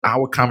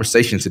Our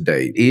conversation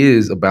today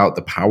is about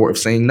the power of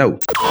saying no.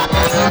 All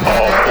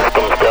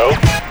systems go.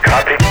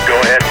 Copy. Go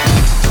ahead.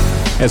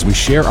 As we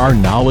share our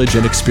knowledge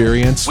and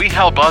experience, we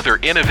help other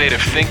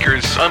innovative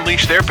thinkers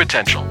unleash their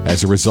potential.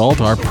 As a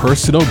result, our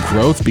personal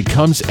growth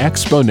becomes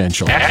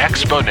exponential.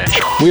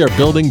 We are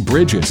building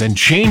bridges and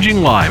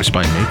changing lives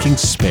by making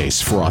space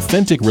for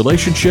authentic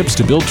relationships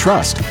to build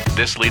trust.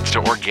 This leads to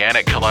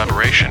organic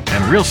collaboration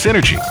and real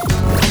synergy.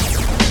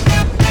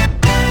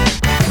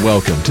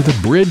 Welcome to the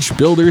Bridge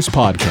Builders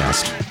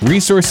Podcast,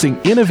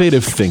 resourcing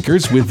innovative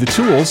thinkers with the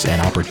tools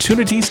and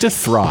opportunities to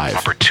thrive.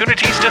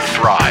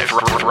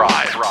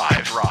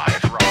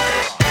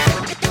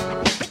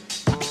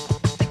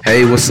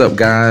 Hey, what's up,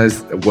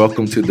 guys?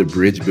 Welcome to the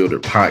Bridge Builder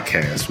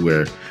Podcast,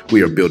 where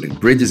we are building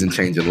bridges and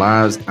changing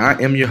lives. I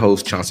am your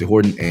host, Chauncey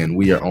Horton, and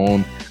we are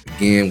on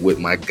again with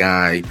my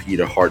guy,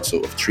 Peter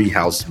Hartzell of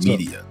Treehouse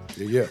Media.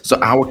 Yeah.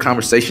 So our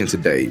conversation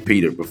today,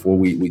 Peter, before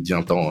we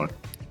jumped on,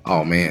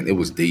 oh man, it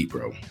was deep,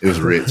 bro. It was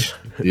rich.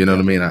 You know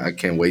what I mean? I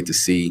can't wait to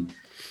see,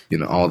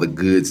 all the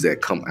goods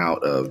that come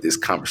out of this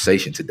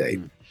conversation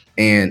today.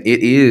 And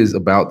it is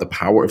about the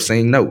power of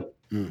saying no,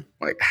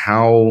 like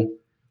how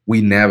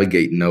we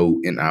navigate no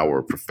in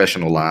our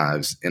professional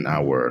lives, in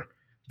our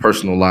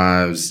personal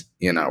lives,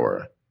 in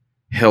our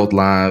health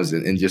lives,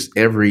 and in just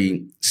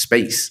every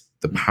space,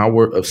 the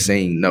power of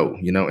saying no,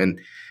 and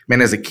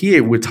man, as a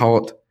kid, we're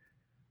taught,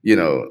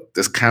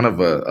 this kind of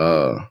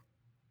a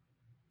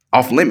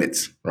off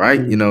limits,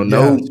 right?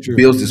 No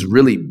builds this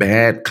really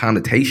bad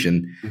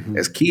connotation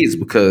as kids,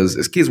 because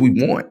as kids, we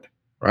want,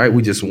 right?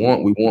 We just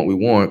want, we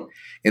want.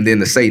 And then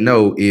to say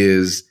no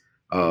is,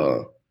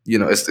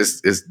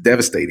 it's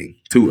devastating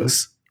to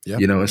us,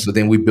 and so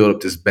then we build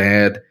up this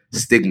bad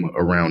stigma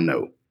around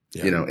no,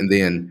 and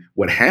then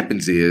what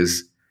happens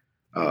is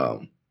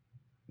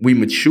we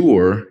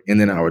mature, and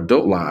then our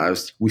adult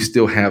lives, we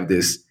still have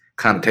this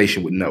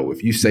connotation with no.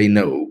 If you say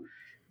no,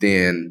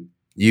 then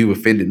you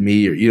offended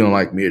me, or you don't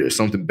like me, or there's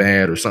something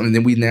bad or something.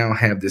 Then we now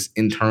have this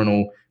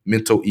internal,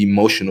 mental,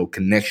 emotional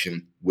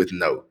connection with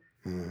no.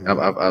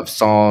 I've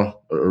saw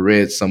or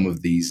read some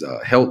of these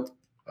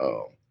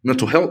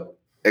mental health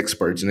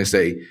experts, and they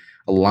say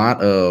a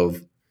lot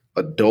of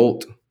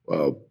adult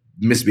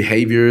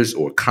misbehaviors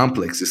or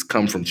complexes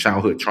come from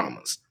childhood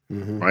traumas,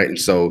 right? And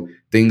so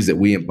things that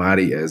we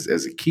embody as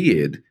a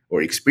kid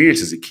or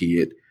experience as a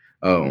kid,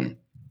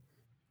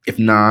 if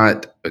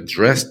not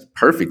addressed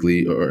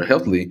perfectly or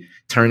healthily,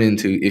 turn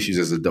into issues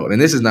as an adult. And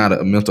this is not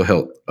a mental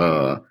health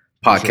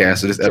podcast,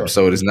 so this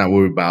episode is not what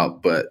we're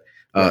about, but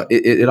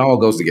it all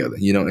goes together,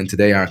 and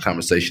today our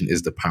conversation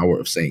is the power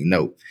of saying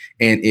no.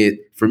 And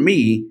for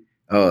me,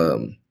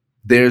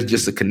 there's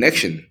just a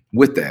connection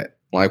with that.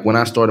 Like when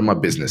I started my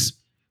business,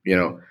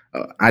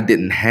 I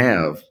didn't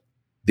have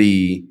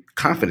the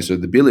confidence or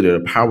the ability or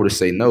the power to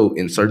say no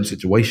in certain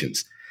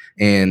situations.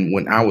 And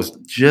when I was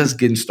just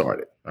getting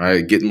started,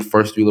 right, getting my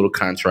first few little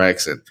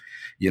contracts and,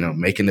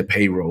 making the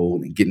payroll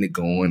and getting it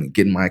going and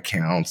getting my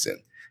accounts and,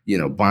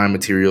 buying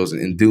materials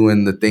and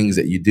doing the things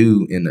that you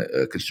do in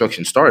a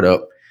construction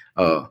startup,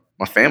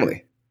 my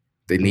family,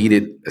 they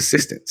needed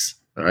assistance.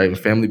 All right.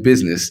 Family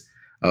business,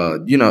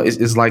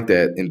 it's like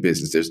that in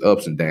business. There's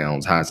ups and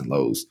downs, highs and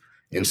lows.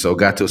 And so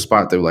got to a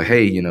spot they were like,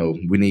 hey,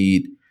 we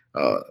need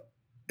an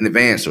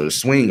advance or a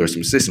swing or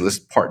some assistance. Let's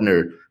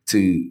partner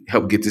to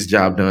help get this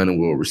job done, and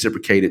we'll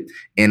reciprocate it.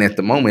 And at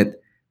the moment,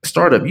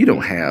 startup, you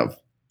don't have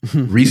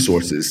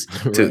resources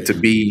to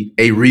be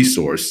a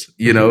resource,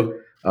 not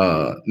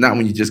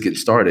when you're just getting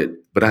started,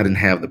 but I didn't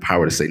have the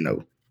power to say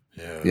no.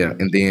 Yeah.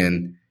 And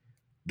then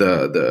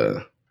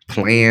the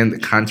plan, the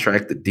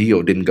contract, the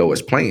deal didn't go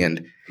as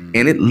planned.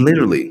 And it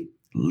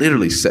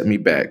literally set me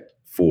back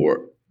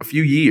for a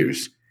few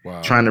years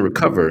trying to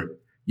recover,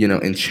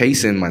 and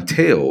chasing my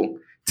tail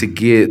to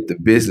get the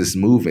business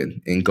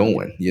moving and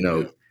going,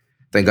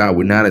 Thank God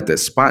we're not at that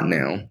spot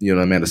now.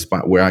 I'm at a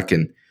spot where I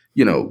can,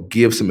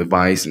 give some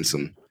advice and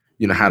some,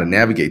 how to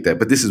navigate that.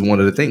 But this is one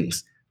of the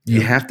things.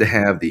 You have to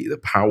have the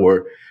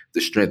power,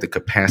 the strength, the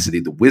capacity,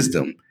 the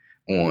wisdom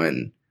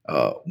on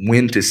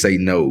when to say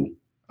no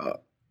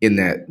in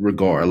that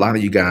regard. A lot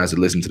of you guys that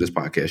listen to this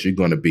podcast, you're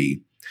going to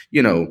be,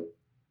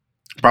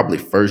 probably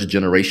first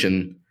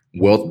generation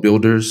wealth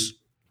builders,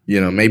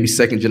 maybe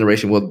second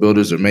generation wealth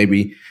builders, or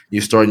maybe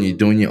you're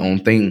doing your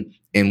own thing.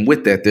 And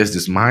with that, there's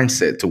this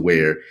mindset to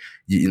where,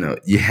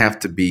 you have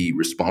to be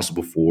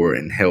responsible for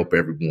and help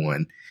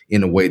everyone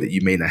in a way that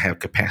you may not have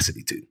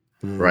capacity to,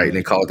 right? And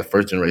they call it the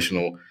first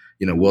generational,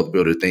 wealth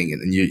builder thing.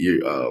 And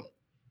you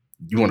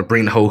want to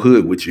bring the whole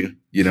hood with you,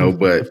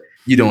 but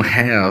you don't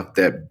have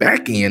that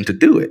back end to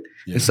do it.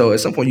 Yeah. And so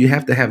at some point you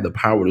have to have the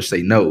power to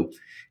say no.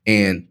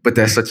 But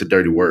that's such a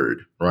dirty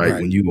word, right?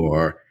 When you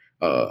are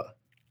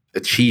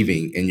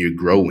achieving and you're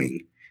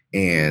growing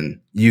and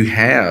you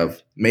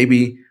have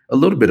maybe a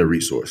little bit of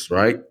resource,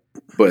 right?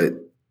 But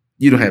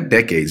you don't have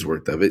decades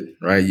worth of it,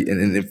 right?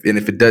 And if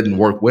it doesn't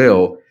work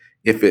well,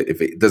 if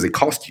it does it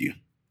cost you,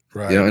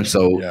 right? And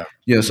so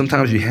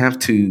sometimes you have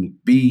to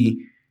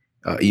be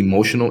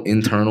emotional,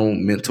 internal,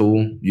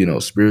 mental,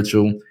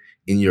 spiritual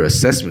in your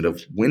assessment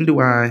of when do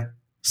I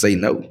say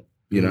no?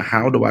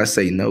 How do I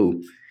say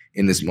no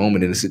in this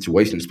moment, in a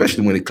situation,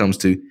 especially when it comes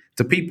to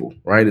people,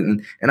 right?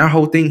 And our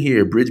whole thing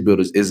here at Bridge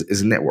Builders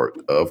is a network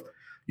of,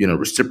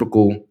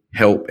 reciprocal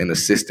help and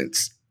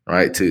assistance,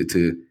 right?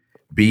 To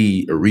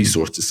be a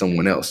resource to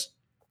someone else.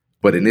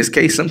 But in this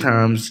case,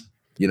 sometimes,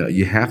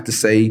 you have to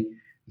say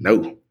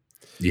no.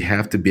 You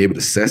have to be able to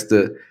assess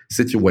the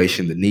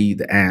situation, the need,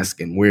 the ask,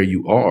 and where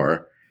you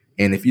are.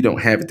 And if you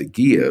don't have it to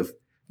give,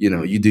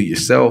 you do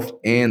yourself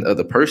and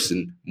other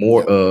person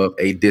more of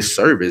a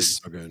disservice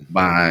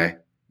by,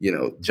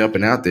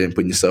 jumping out there and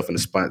putting yourself in a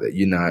spot that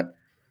you're not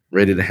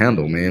ready to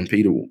handle, man.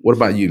 Peter, what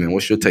about you, man?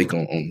 What's your take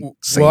on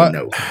saying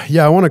no?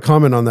 Yeah, I want to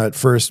comment on that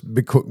first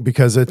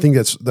because I think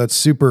that's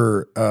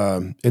super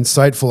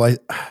insightful.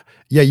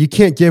 You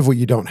can't give what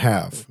you don't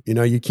have.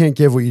 You can't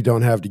give what you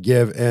don't have to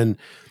give. And,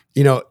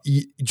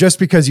 just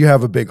because you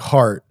have a big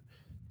heart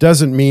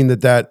doesn't mean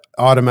that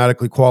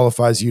automatically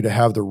qualifies you to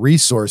have the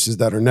resources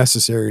that are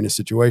necessary in a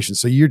situation.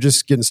 So you're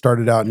just getting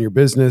started out in your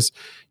business.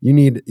 You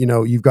need,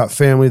 you've got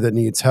family that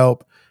needs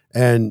help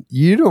and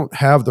you don't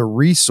have the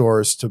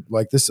resource to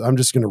like this. I'm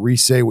just going to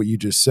re-say what you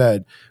just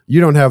said. You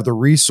don't have the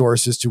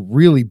resources to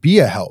really be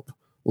a help.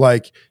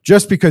 Like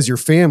just because you're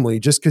family,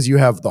 just because you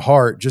have the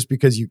heart, just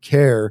because you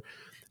care,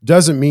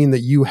 doesn't mean that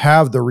you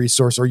have the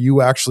resource or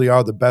you actually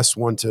are the best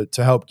one to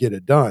help get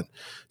it done.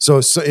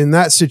 So in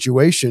that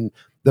situation,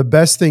 the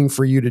best thing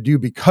for you to do,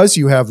 because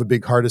you have a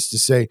big heart, is to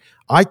say,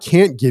 I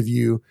can't give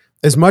you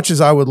as much as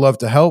I would love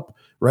to help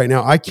right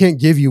now. I can't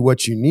give you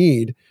what you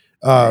need.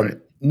 Right.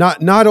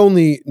 Not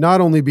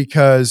only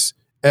because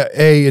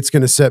it's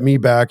going to set me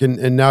back,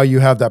 and now you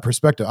have that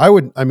perspective.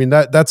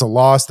 That's a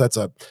loss. That's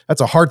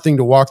a hard thing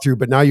to walk through,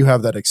 but now you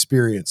have that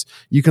experience.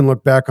 You can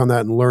look back on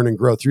that and learn and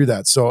grow through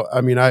that. So,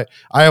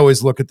 I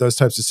always look at those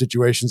types of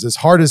situations as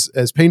hard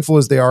as painful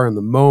as they are in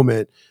the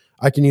moment.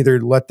 I can either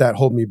let that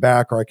hold me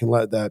back or I can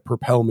let that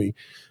propel me.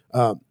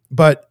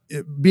 But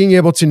being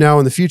able to now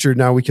in the future,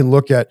 now we can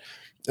look at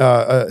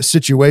a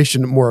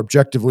situation more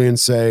objectively and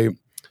say,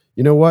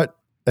 you know what,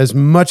 as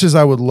much as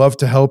I would love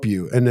to help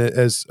you, and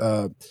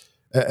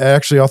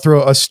actually, I'll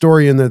throw a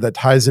story in there that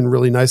ties in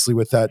really nicely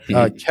with that.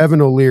 Kevin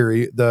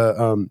O'Leary,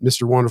 the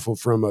Mr. Wonderful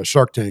from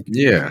Shark Tank.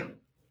 Yeah,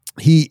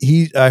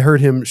 I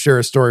heard him share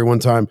a story one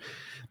time,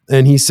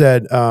 and he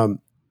said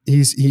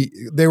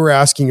they were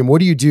asking him, what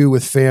do you do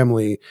with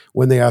family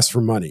when they ask for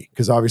money?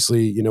 Because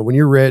obviously, when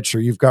you're rich or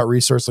you've got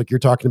resource, like you're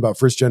talking about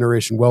first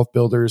generation wealth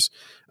builders,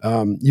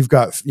 you've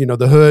got,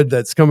 the hood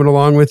that's coming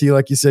along with you.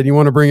 Like you said, you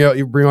want to bring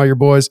all your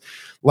boys,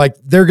 like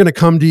they're going to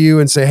come to you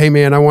and say, hey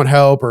man, I want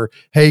help, or,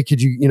 hey,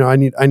 could you, I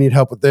need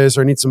help with this,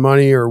 or I need some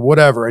money or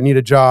whatever. I need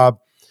a job.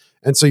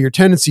 And so your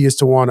tendency is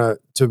to want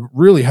to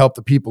really help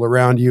the people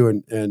around you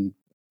and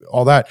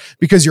all that,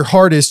 because your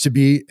heart is to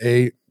be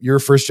you're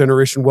a first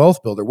generation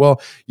wealth builder. Well,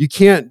 you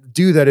can't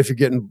do that if you're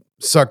getting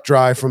sucked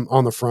dry from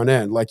on the front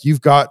end. Like you've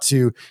got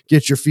to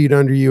get your feet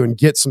under you and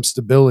get some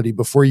stability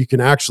before you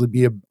can actually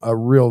be a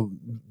real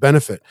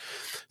benefit.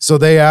 So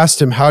they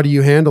asked him, how do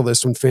you handle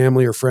this when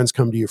family or friends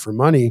come to you for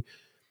money?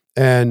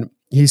 And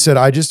he said,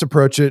 I just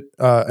approach it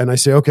and I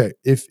say, okay,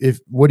 if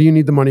what do you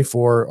need the money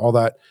for? All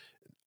that.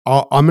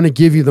 I'm going to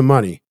give you the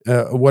money,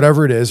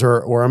 whatever it is,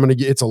 or I'm going to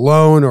get, it's a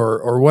loan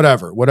or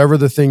whatever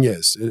the thing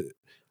is.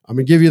 I'm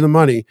going to give you the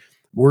money.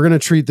 We're going to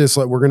treat this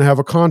like we're going to have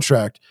a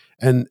contract,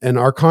 and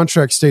our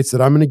contract states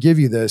that I'm going to give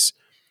you this,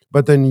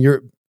 but then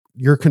you're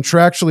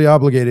contractually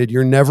obligated.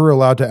 You're never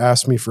allowed to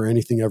ask me for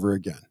anything ever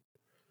again.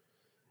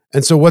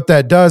 And so what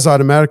that does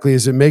automatically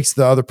is it makes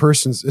the other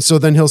person's. So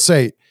then he'll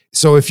say,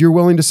 so if you're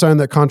willing to sign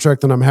that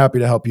contract, then I'm happy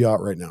to help you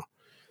out right now.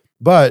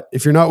 But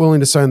if you're not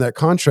willing to sign that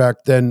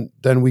contract, then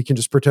we can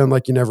just pretend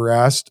like you never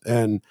asked,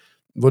 and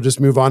we'll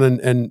just move on.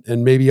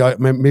 And maybe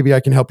I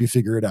can help you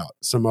figure it out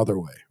some other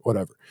way,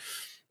 whatever.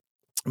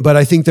 But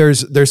I think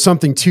there's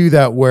something to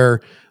that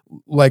where,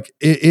 like,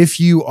 if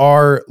you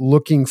are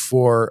looking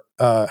for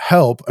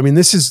help, I mean,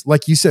 this is,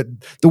 like you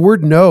said, the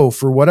word no,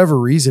 for whatever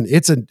reason,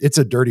 it's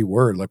a dirty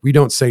word. Like, we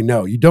don't say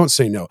no. You don't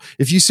say no.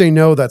 If you say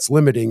no, that's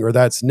limiting or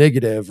that's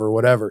negative or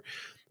whatever.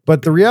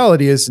 But the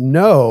reality is,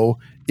 no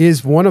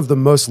is one of the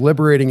most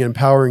liberating and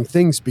empowering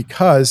things,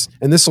 because,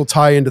 and this will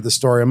tie into the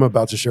story I'm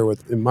about to share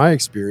in my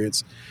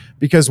experience,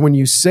 because when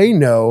you say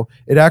no,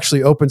 it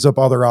actually opens up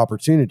other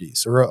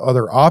opportunities or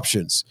other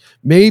options.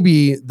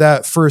 Maybe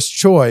that first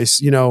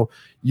choice,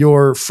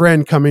 your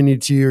friend coming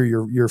to you,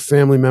 or your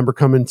family member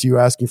coming to you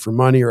asking for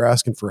money or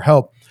asking for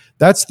help,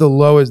 that's the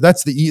lowest,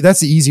 that's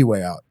the easy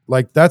way out.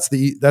 Like that's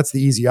the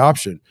easy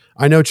option.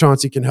 I know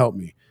Chauncey can help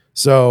me,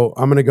 so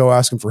I'm going to go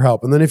ask him for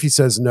help. And then if he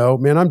says no,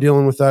 man, I'm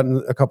dealing with that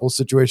in a couple of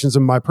situations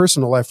in my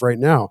personal life right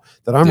now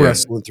that I'm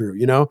wrestling through,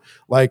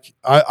 like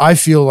I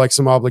feel like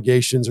some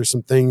obligations or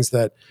some things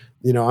that,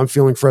 I'm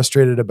feeling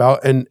frustrated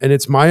about, and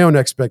it's my own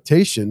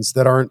expectations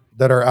that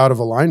are out of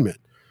alignment.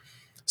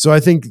 So I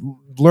think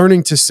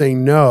learning to say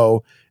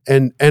no,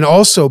 and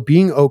also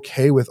being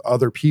okay with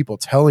other people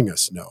telling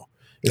us no.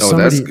 If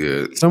that's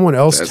good. Someone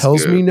else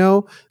tells me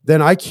no,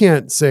 then I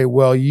can't say,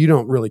 well, you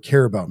don't really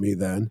care about me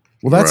then.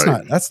 Well,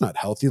 that's not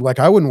healthy. Like,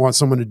 I wouldn't want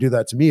someone to do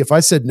that to me. If I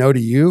said no to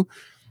you,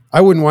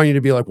 I wouldn't want you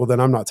to be like, well, then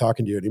I'm not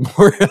talking to you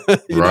anymore.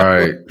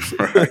 Right.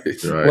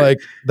 Like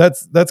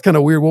that's kind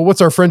of weird. Well,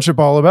 what's our friendship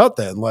all about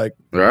then? Like,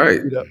 right.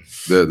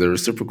 The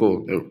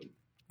reciprocal,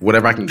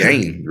 whatever I can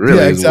gain, really,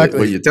 yeah, is exactly.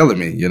 what you're telling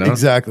me, you know?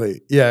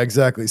 Exactly. Yeah,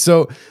 exactly.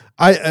 So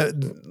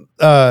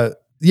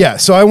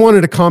so I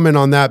wanted to comment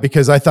on that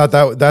because I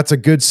thought that's a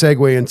good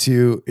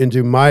segue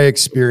into my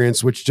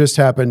experience, which just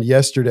happened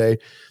yesterday.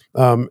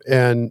 I'm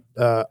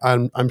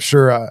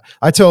sure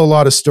I tell a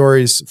lot of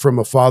stories from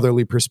a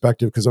fatherly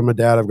perspective because I'm a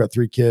dad. I've got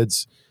 3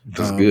 kids.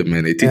 That's good,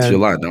 man. They teach you a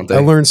lot, don't they?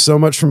 I learned so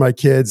much from my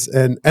kids,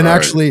 and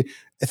actually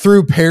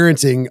through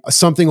parenting,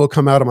 something will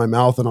come out of my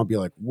mouth, and I'll be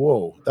like,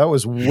 "Whoa, that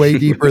was way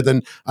deeper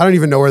than I don't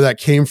even know where that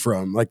came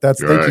from." Like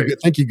that's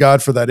thank you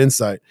God for that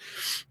insight.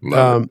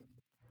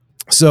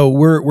 So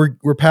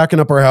we're packing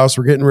up our house,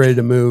 we're getting ready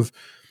to move,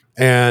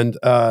 and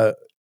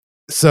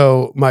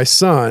so my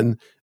son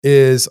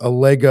is a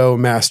Lego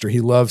master. He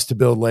loves to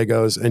build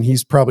Legos, and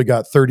he's probably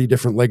got 30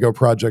 different Lego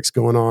projects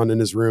going on in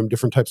his room,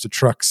 different types of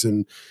trucks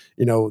and,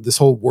 this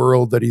whole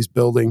world that he's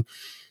building.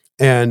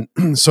 And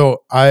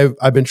so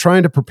I've been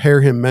trying to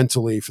prepare him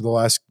mentally for the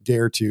last day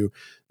or two.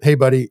 Hey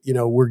buddy,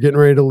 we're getting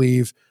ready to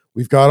leave.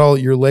 We've got all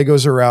your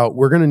Legos are out.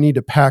 We're going to need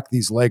to pack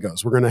these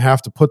Legos. We're going to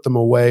have to put them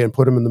away and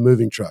put them in the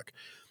moving truck.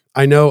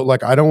 I know,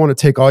 like, I don't want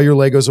to take all your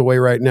Legos away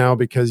right now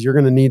because you're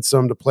going to need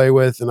some to play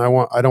with. And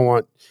I don't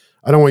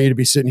want you to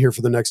be sitting here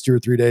for the next 2 or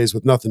 3 days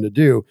with nothing to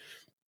do.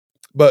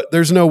 But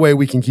there's no way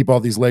we can keep all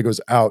these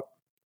Legos out.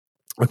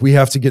 Like, we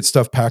have to get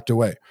stuff packed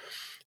away.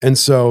 And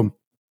so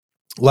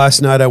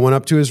last night I went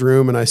up to his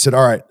room and I said,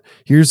 all right,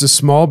 here's a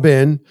small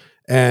bin,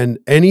 and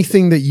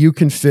anything that you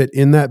can fit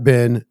in that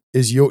bin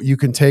is you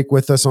can take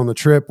with us on the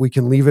trip. We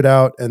can leave it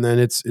out, and then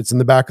it's in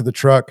the back of the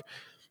truck.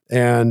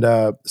 And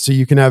so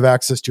you can have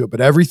access to it.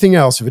 But everything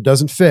else, if it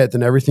doesn't fit,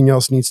 then everything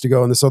else needs to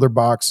go in this other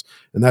box,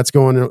 and that's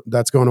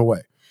going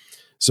away.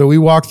 So we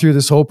walked through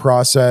this whole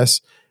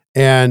process,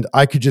 and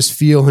I could just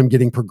feel him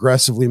getting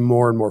progressively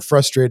more and more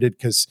frustrated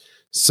because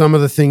some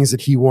of the things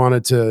that he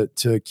wanted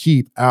to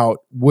keep out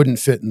wouldn't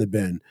fit in the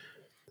bin.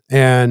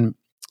 And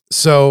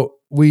so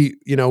we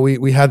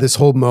had this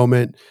whole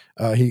moment.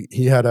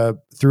 He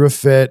threw a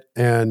fit,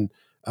 and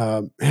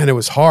it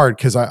was hard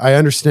because I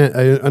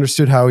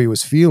understood how he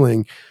was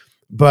feeling.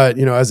 But,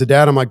 as a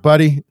dad, I'm like,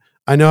 buddy,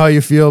 I know how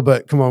you feel,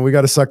 but come on, we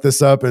got to suck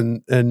this up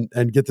and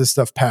get this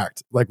stuff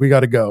packed. Like, we got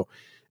to go.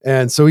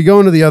 And so we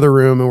go into the other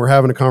room and we're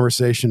having a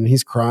conversation, and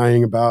he's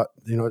crying about,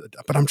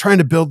 but I'm trying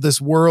to build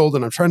this world,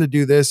 and I'm trying to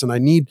do this, and I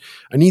need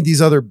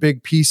these other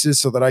big pieces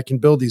so that I can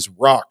build these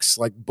rocks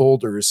like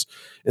boulders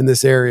in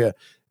this area.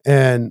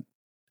 And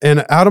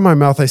out of my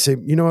mouth, I say,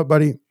 you know what,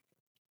 buddy?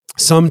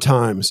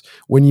 Sometimes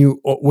when you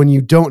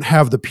don't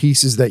have the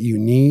pieces that you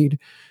need,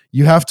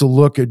 you have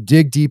to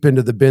dig deep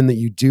into the bin that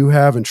you do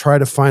have and try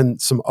to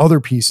find some other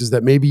pieces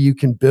that maybe you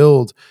can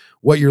build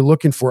what you're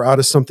looking for out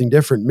of something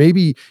different.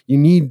 Maybe you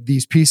need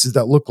these pieces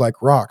that look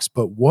like rocks,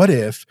 but what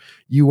if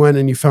you went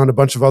and you found a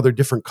bunch of other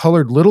different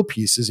colored little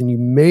pieces and you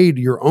made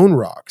your own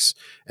rocks,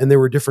 and they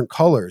were different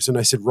colors? And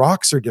I said,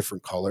 rocks are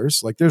different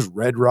colors. Like, there's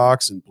red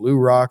rocks and blue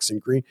rocks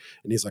and green.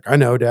 And he's like, I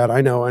know, Dad, I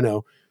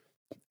know.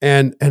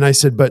 And I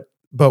said, but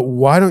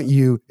why don't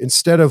you,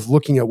 instead of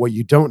looking at what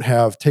you don't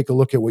have, take a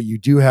look at what you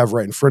do have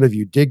right in front of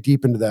you, dig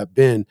deep into that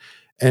bin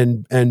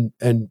and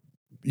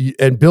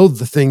build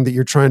the thing that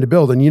you're trying to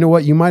build. And you know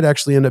what? You might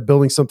actually end up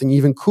building something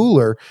even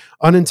cooler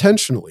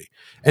unintentionally.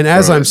 And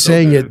as I'm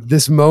saying it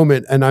this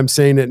moment, and I'm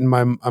saying it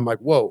I'm like,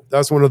 whoa,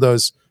 that's one of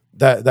those,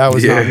 that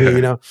was not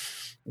me,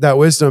 that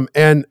wisdom.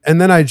 And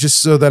then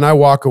I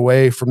walk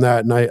away from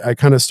that, and I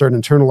kind of start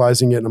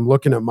internalizing it, and I'm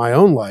looking at my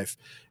own life,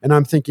 and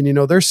I'm thinking,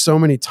 there's so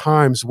many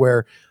times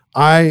where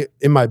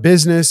in my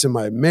business, in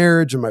my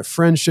marriage, in my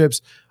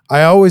friendships,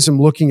 I always am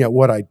looking at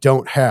what I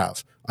don't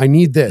have. I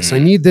need this. I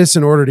need this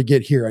in order to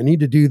get here. I need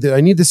to do that.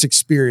 I need this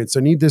experience. I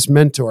need this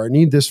mentor. I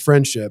need this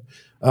friendship.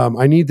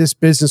 I need this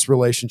business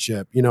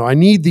relationship. I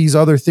need these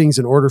other things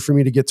in order for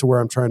me to get to where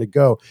I'm trying to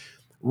go,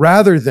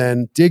 rather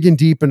than digging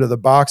deep into the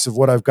box of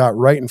what I've got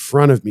right in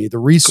front of me, the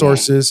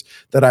resources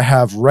that I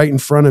have right in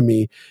front of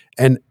me,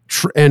 and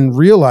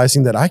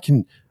realizing that I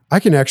can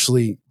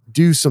actually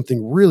do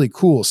something really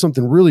cool,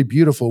 something really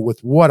beautiful with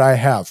what I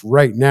have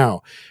right now.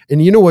 And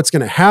what's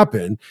going to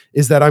happen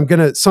is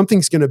that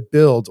something's going to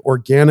build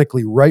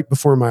organically right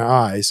before my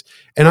eyes.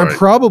 And I'm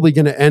probably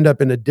going to end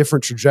up in a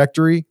different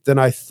trajectory than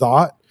I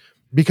thought,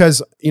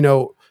 because,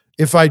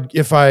 if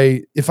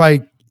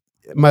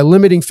my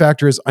limiting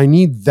factor is I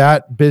need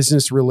that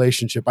business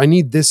relationship, I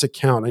need this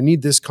account, I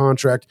need this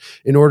contract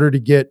in order to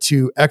get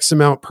to X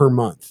amount per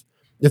month.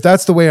 If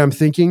that's the way I'm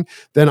thinking,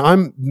 then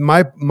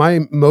my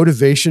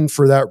motivation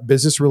for that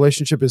business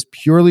relationship is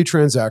purely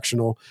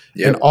transactional.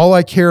 Yep. And all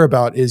I care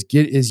about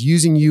is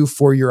using you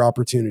for your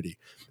opportunity.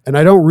 And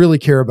I don't really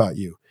care about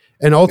you.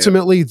 And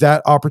ultimately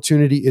that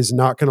opportunity is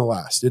not going to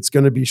last. It's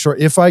going to be short.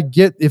 If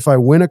I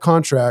win a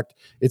contract,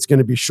 it's going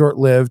to be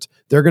short-lived.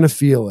 They're going to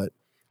feel it.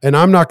 And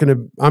I'm not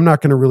going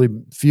to really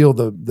feel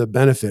the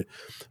benefit.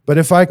 But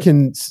if I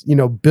can,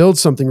 build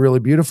something really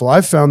beautiful,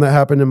 I've found that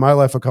happen in my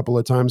life a couple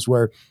of times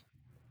where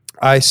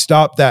I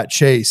stopped that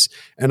chase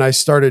and I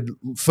started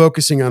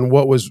focusing on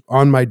what was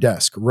on my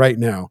desk right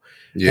now.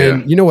 Yeah.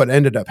 And you know what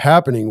ended up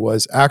happening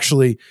was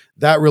actually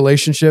that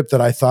relationship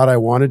that I thought I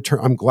wanted.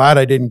 I'm glad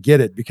I didn't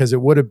get it because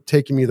it would have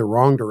taken me the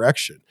wrong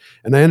direction.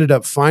 And I ended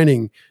up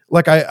finding,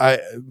 like I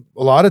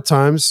a lot of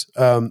times,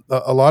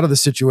 a lot of the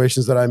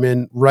situations that I'm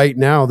in right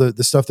now,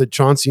 the stuff that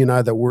Chauncey and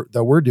I that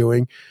we're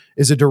doing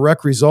is a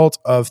direct result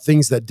of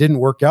things that didn't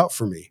work out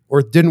for me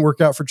or didn't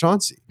work out for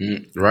Chauncey.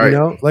 Right. You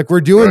know, like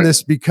we're doing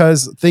this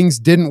because things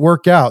didn't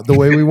work out the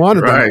way we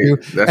wanted them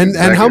to. That's And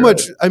how exactly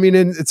much, right. I mean,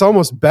 and it's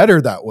almost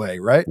better that way,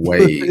 right?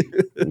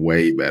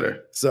 Way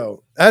better.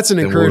 So that's an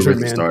Than encouragement,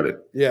 when we man. started.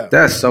 Yeah.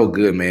 That's so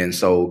good, man.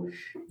 So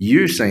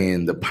you're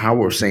saying the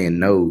power of saying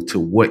no to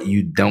what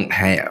you don't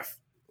have,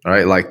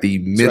 right? Like the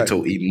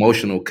mental,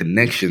 emotional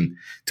connection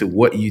to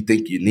what you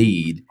think you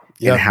need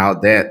and how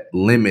that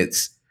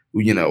limits,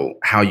 you know,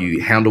 how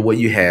you handle what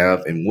you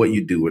have and what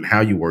you do and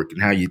how you work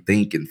and how you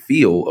think and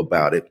feel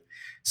about it.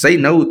 Say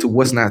no to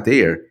what's not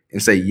there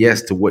and say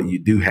yes to what you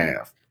do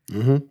have.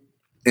 Mm-hmm.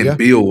 And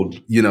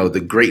build, you know, the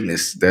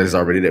greatness that is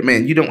already there.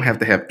 Man, you don't have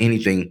to have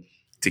anything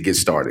to get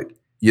started.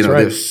 You know,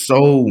 there's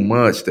so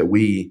much that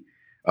we,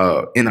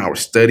 in our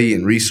study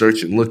and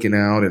research and looking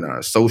out and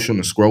our social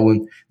and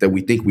scrolling that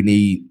we think we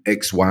need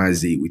X, Y,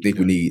 Z. We think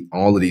we need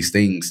all of these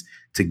things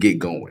to get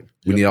going.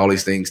 We need all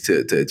these things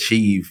to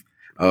achieve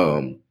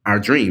our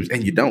dreams.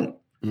 And you don't.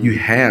 You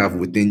have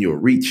within your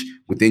reach,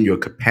 within your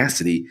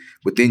capacity,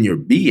 within your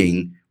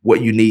being,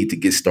 what you need to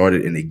get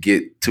started and to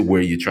get to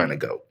where you're trying to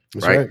go.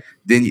 That's right?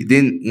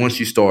 Then once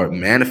you start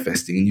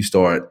manifesting and you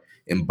start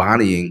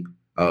embodying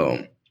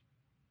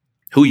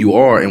who you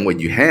are and what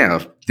you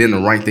have, then the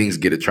right things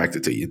get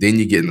attracted to you. Then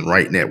you get in the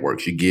right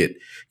networks. You get,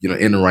 you know,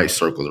 in the right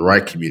circle, the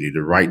right community,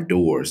 the right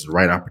doors, the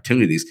right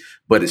opportunities.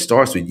 But it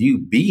starts with you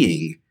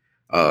being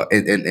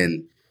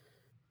and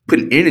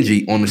putting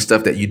energy on the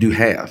stuff that you do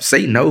have.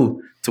 Say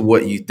no to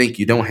what you think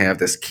you don't have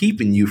that's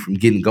keeping you from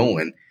getting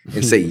going,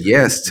 and say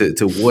yes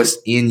to what's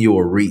in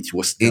your reach,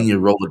 what's in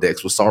your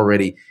Rolodex, what's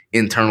already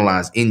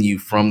internalized in you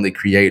from the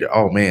creator.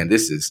 Oh man,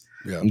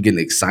 I'm getting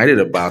excited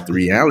about the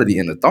reality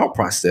and the thought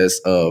process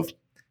of,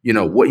 you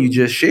know, what you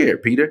just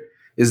shared, Peter,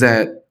 is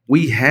that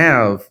we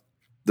have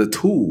the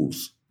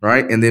tools,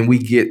 right? And then we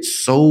get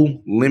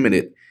so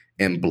limited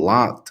and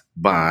blocked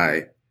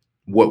by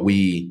what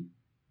we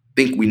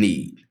think we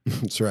need.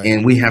 That's right.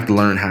 And we have to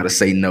learn how to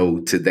say no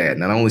to that.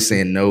 Not only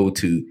saying no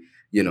to,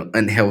 you know,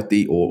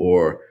 unhealthy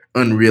or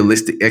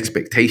unrealistic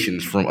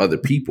expectations from other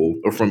people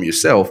or from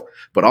yourself,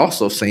 but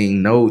also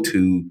saying no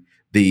to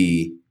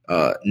the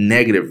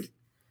negative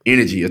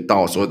energy or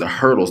thoughts or the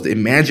hurdles, the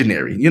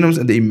imaginary, you know what I'm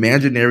saying? The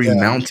imaginary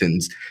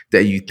mountains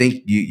that you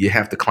think you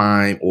have to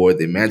climb, or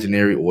the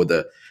imaginary or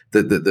the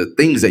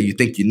things that you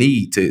think you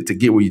need to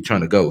get where you're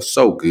trying to go.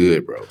 So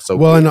good, bro. So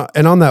well, good.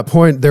 And on that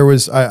point, there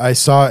was I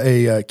saw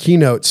a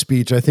keynote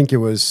speech. I think it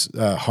was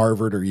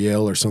Harvard or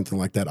Yale or something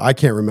like that. I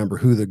can't remember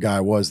who the guy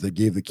was that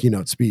gave the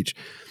keynote speech,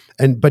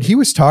 but he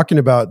was talking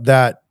about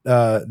that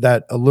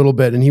a little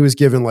bit, and he was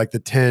given like the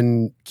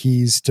 10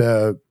 keys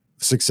to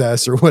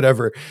success or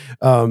whatever.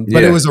 But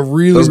it was a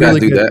really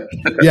good.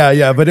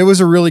 yeah. But it was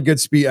a really good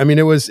speech. I mean,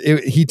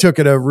 he took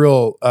it a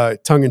real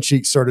tongue in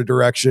cheek sort of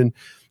direction.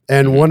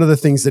 And one of the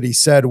things that he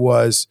said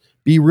was,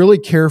 be really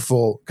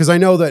careful, because I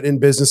know that in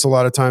business, a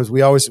lot of times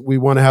we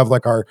want to have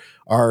like our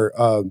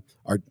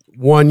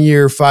 1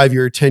 year, 5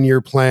 year,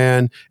 10-year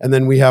plan. And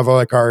then we have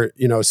like our,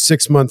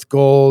 6 month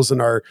goals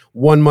and our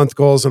 1 month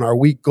goals and our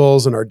week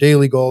goals and our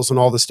daily goals and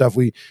all the stuff.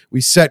 We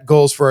set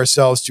goals for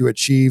ourselves to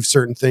achieve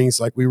certain things.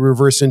 Like we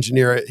reverse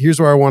engineer it.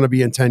 Here's where I want to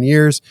be in 10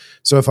 years.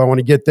 So if I want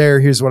to get there,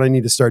 here's what I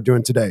need to start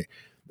doing today.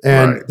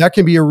 And that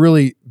can be a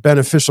really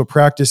beneficial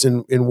practice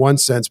in one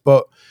sense.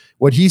 But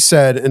what he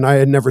said, and I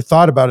had never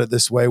thought about it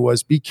this way,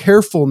 was be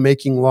careful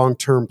making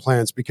long-term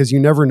plans, because you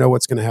never know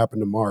what's going to happen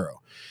tomorrow.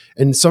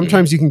 And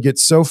sometimes you can get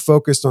so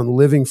focused on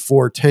living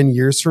for 10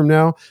 years from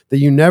now that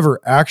you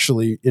never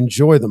actually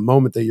enjoy the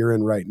moment that you're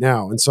in right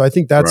now. And so I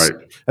think that's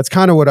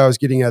kind of what I was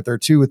getting at there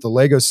too with the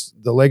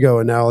Lego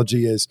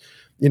analogy is,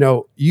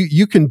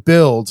 you can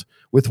build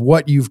with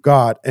what you've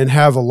got and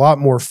have a lot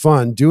more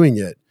fun doing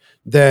it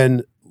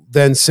than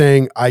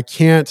saying, I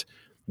can't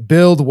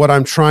build what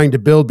I'm trying to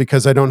build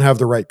because I don't have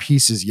the right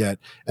pieces yet.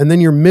 And then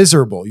you're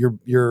miserable.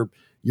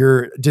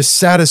 You're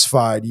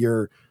dissatisfied.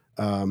 You're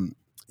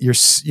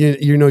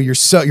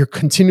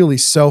continually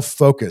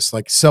self-focused,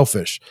 like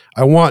selfish.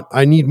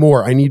 I need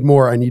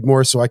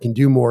more so I can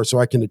do more, so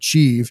I can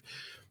achieve.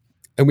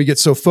 And we get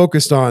so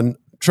focused on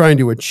trying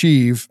to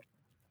achieve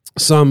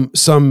some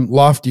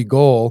lofty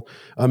goal.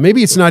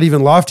 Maybe it's not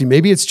even lofty.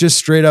 Maybe it's just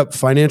straight up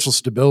financial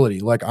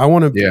stability. Like I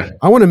want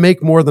to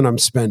make more than I'm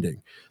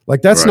spending.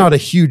 Like that's not a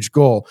huge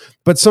goal,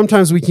 but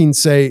sometimes we can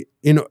say,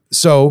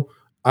 so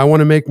I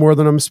want to make more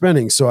than I'm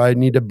spending. So I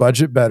need to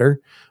budget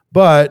better,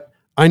 but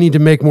I need to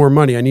make more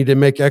money. I need to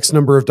make X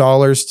number of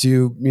dollars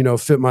to,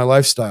 fit my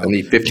lifestyle. I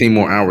need 15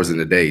 more hours in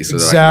the day. So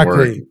exactly.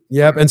 That I can work.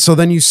 Yep. And so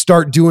then you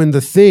start doing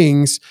the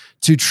things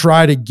to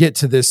try to get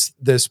to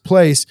this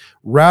place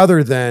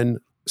rather than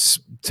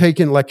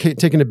taking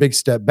a big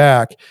step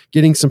back,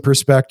 getting some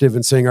perspective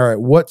and saying, all right,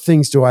 what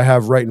things do I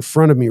have right in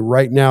front of me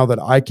right now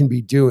that I can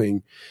be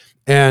doing?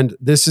 And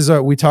this is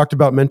we talked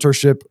about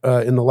mentorship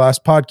in the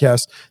last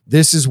podcast.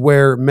 This is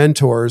where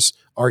mentors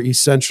are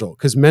essential,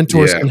 because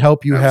mentors can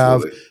help you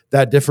have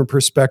that different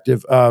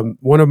perspective.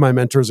 One of my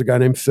mentors, a guy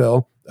named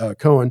Phil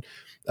Cohen,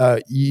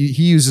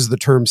 he uses the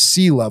term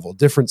C-level,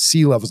 different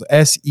C levels,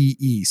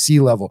 SEE,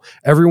 C-level.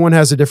 Everyone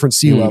has a different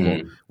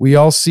C-level. We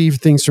all see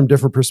things from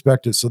different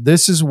perspectives. So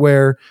this is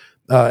where,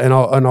 and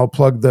I'll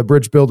plug the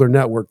Bridge Builder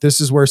Network. This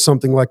is where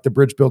something like the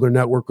Bridge Builder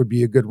Network would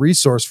be a good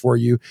resource for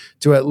you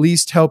to at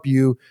least help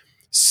you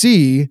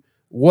see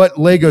what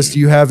Legos do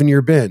you have in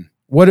your bin.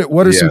 What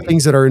are some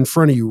things that are in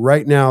front of you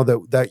right now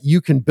that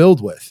you can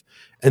build with,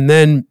 and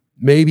then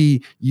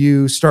maybe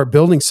you start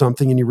building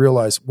something and you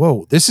realize,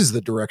 whoa, this is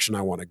the direction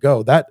I want to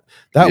go. That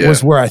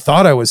was where I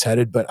thought I was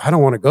headed, but I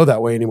don't want to go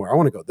that way anymore. I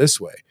want to go this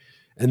way.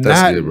 And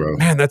that's good, bro.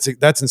 Man,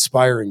 that's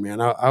inspiring,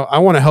 man. I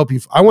want to help you.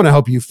 I want to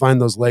help you find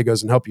those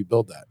Legos and help you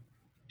build that.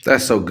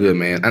 That's so good,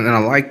 man. And I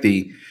like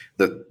the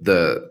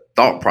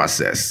thought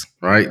process,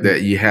 right?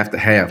 That you have to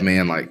have,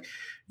 man. Like,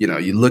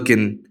 you're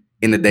looking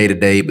in the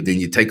day-to-day, but then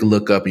you take a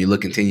look up and you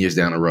look 10 years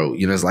down the road.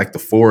 It's like the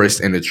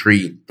forest and the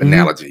tree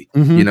analogy.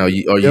 Are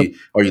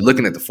you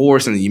looking at the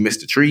forest and then you miss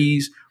the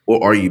trees,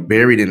 or are you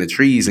buried in the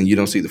trees and you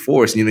don't see the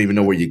forest and you don't even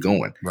know where you're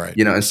going? Right.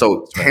 And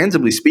so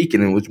tangibly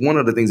speaking, and which one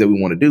of the things that we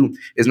want to do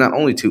is not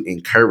only to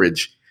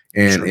encourage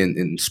and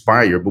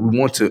inspire, but we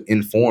want to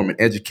inform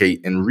and educate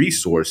and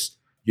resource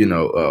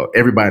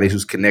everybody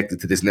who's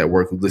connected to this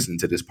network, who's listening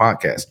to this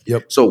podcast.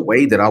 So a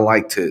way that I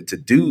like to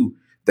do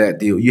that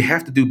deal, you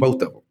have to do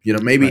both of them.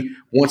 Maybe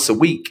once a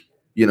week,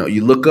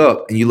 you look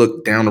up and you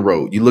look down the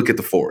road, you look at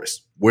the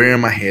forest. Where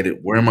am I headed?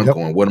 Where am I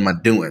going? What am I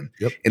doing?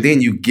 And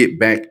then you get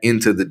back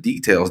into the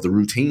details, the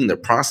routine, the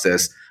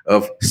process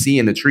of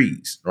seeing the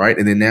trees, right?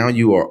 And then now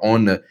you are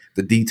on the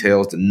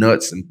details, the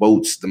nuts and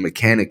bolts, the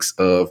mechanics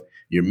of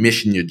your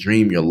mission, your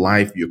dream, your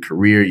life, your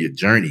career, your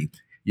journey,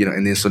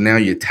 and then so now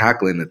you're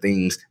tackling the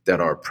things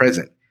that are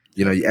present.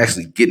 You're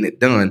actually getting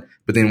it done.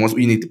 But then once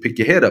you need to pick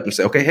your head up and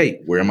say, okay,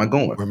 hey, where am I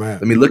going? Where am I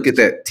at? Let me look at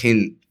that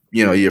 10,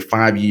 year,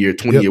 5 year,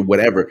 20 year,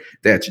 whatever,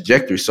 that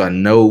trajectory. So I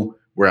know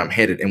where I'm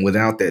headed. And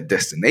without that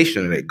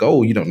destination and that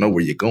goal, you don't know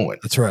where you're going.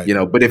 That's right.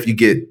 But if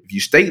you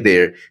stay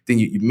there, then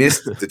you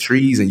miss the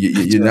trees and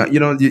you're not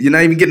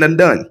even getting them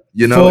done.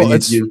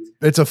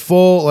 It's a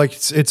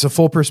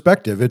full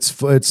perspective.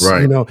 It's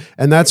right.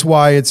 And that's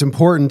why it's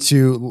important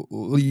to,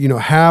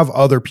 have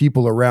other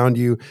people around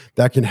you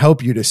that can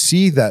help you to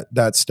see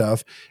that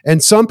stuff.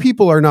 And some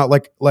people are not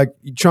like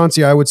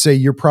Chauncey, I would say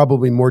you're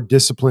probably more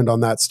disciplined on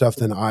that stuff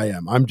than I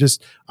am. I'm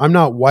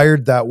not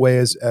wired that way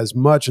as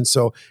much. And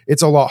so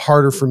it's a lot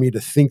harder for me to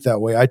think that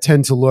way. I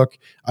tend to work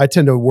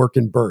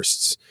in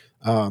bursts.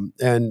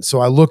 And so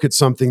I look at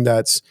something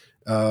that's,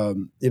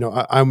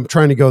 I'm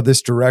trying to go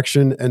this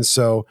direction. And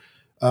so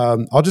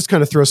I'll just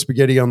kind of throw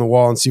spaghetti on the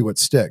wall and see what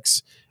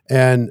sticks.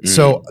 And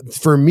so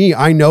for me,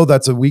 I know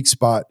that's a weak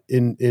spot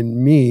in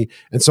me.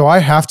 And so I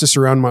have to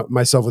surround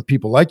myself with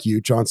people like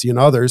you, Chauncey, and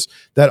others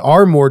that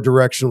are more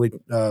directionally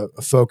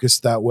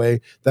focused that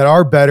way, that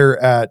are better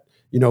at,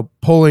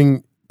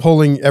 pulling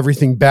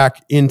everything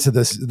back into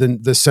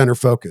the center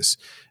focus.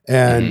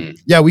 And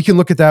we can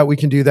look at that. We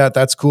can do that.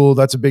 That's cool.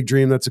 That's a big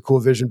dream. That's a cool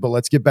vision, but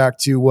let's get back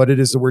to what it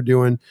is that we're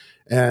doing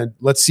and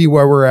let's see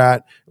where we're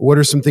at. What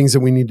are some things that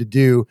we need to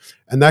do?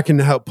 And that can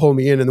help pull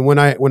me in. And when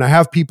I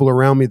have people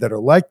around me that are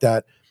like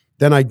that,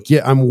 then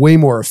I'm way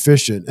more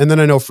efficient. And then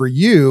I know for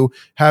you,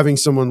 having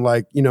someone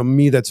like,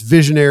 me that's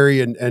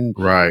visionary and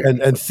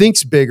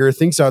thinks bigger,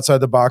 thinks outside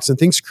the box and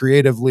thinks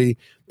creatively,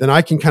 then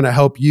I can kind of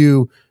help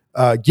you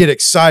get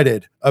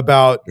excited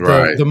about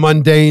the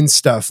mundane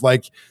stuff.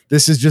 Like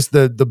this is just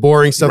the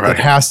boring stuff that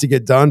has to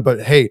get done.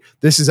 But hey,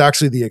 this is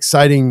actually the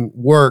exciting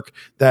work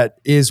that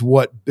is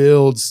what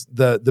builds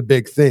the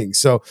big thing.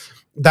 So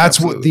that's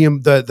Absolutely.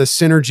 What the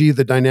synergy,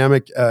 the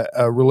dynamic,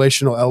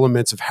 relational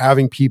elements of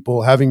having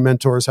people, having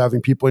mentors,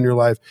 having people in your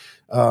life,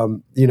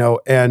 and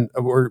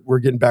we're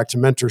getting back to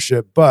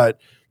mentorship, but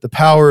the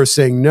power of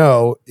saying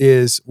no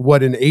is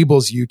what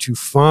enables you to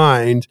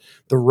find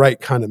the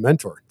right kind of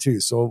mentor too.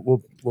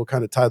 So we'll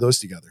kind of tie those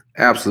together.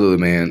 Absolutely,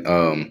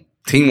 man.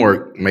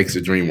 Teamwork makes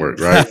the dream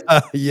work, right?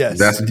 Yes.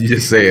 That's what you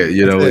just said.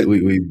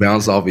 We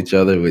bounce off each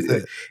other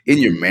in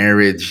your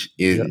marriage,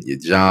 in your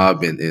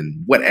job, and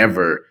in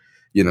whatever,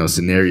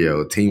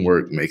 scenario.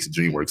 Teamwork makes the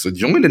dream work. So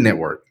join the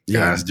network,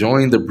 guys.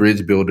 Join the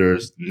Bridge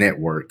Builders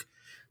Network.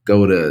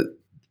 Go to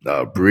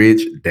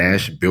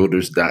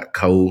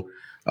bridge-builders.co.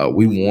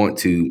 We want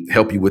to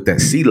help you with that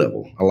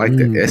C-level. I like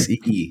that,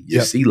 SEE,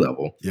 your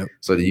C-level,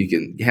 so that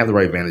you have the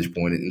right vantage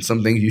point. And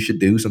some things you should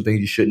do, some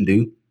things you shouldn't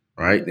do,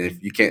 right? And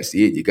if you can't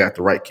see it, you got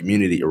the right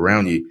community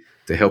around you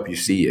to help you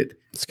see it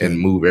and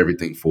move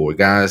everything forward.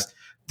 Guys,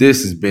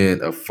 this has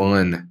been a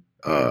fun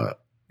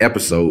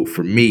episode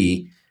for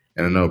me.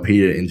 And I know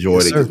Peter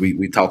enjoyed it because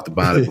we talked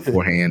about it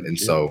beforehand. And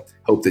so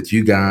hope that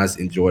you guys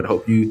enjoyed.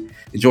 Hope you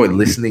enjoyed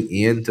listening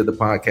in to the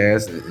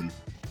podcast and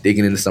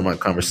digging into some of our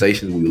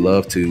conversations. We would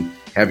love to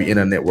have your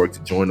internet network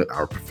to join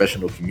our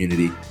professional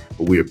community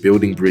where we are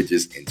building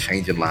bridges and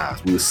changing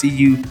lives. We will see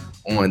you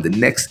on the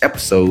next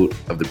episode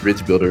of the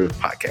Bridge Builder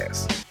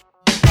Podcast.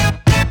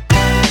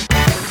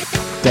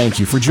 Thank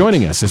you for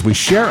joining us as we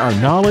share our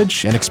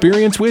knowledge and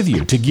experience with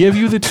you to give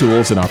you the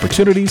tools and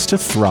opportunities to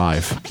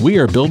thrive. We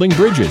are building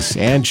bridges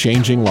and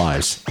changing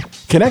lives.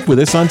 Connect with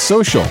us on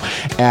social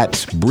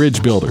at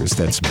Bridge Builders,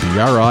 that's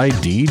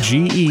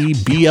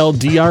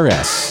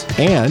BRIDGEBLDRS,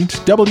 and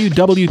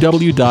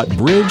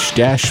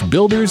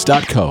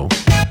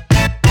www.bridge-builders.co.